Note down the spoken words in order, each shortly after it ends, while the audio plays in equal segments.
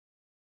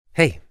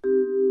Hey,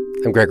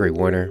 I'm Gregory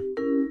Warner,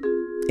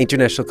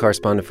 international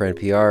correspondent for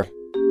NPR.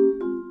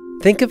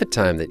 Think of a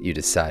time that you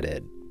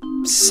decided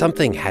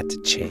something had to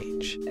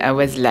change. I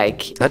was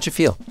like... How'd you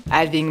feel?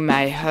 Having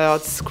my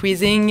heart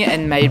squeezing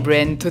and my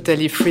brain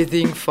totally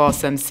freezing for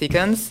some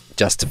seconds.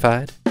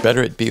 Justified?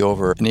 Better it be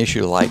over an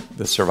issue like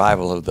the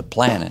survival of the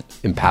planet.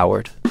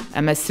 Empowered?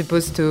 Am I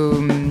supposed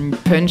to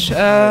punch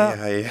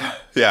her?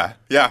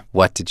 Yeah.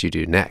 What did you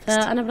do next?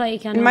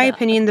 In my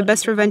opinion, the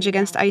best revenge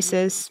against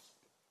ISIS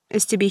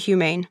is to be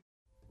humane.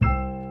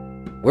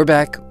 We're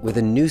back with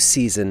a new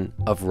season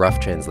of Rough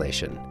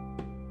Translation,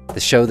 the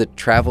show that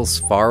travels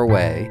far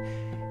away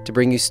to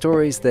bring you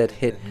stories that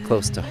hit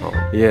close to home.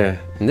 Yeah.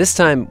 And this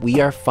time, we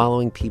are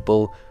following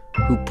people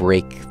who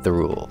break the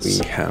rules.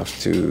 We have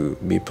to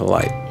be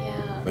polite.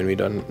 Yeah. When we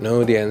don't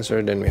know the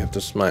answer, then we have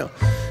to smile.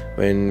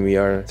 When we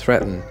are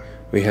threatened,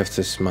 we have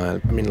to smile.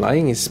 I mean,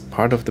 lying is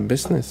part of the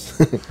business.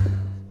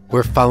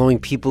 We're following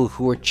people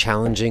who are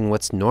challenging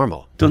what's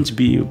normal. Don't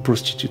be a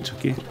prostitute,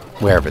 okay?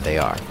 Wherever they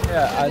are.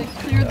 Yeah, they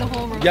cleared the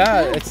whole room.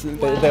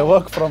 Yeah, they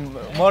work from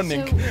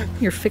morning. So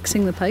you're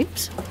fixing the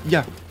pipes?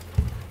 Yeah.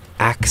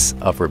 Acts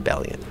of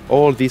rebellion.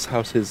 All these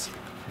houses,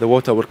 the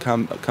water will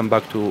come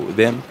back to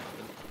them.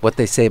 What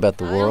they say about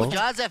the world.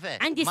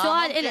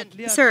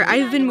 Sir,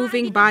 I've been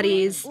moving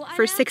bodies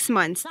for 6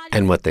 months.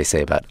 And what they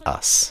say about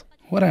us.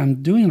 What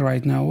I'm doing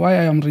right now, why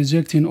I am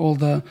rejecting all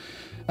the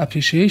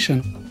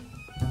appreciation.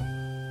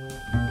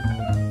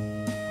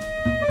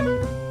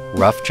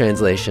 Rough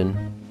Translation,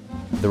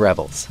 The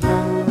Rebels.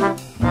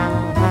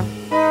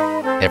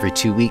 Every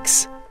 2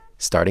 weeks,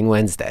 starting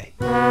Wednesday.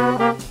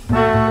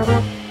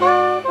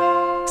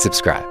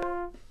 Subscribe.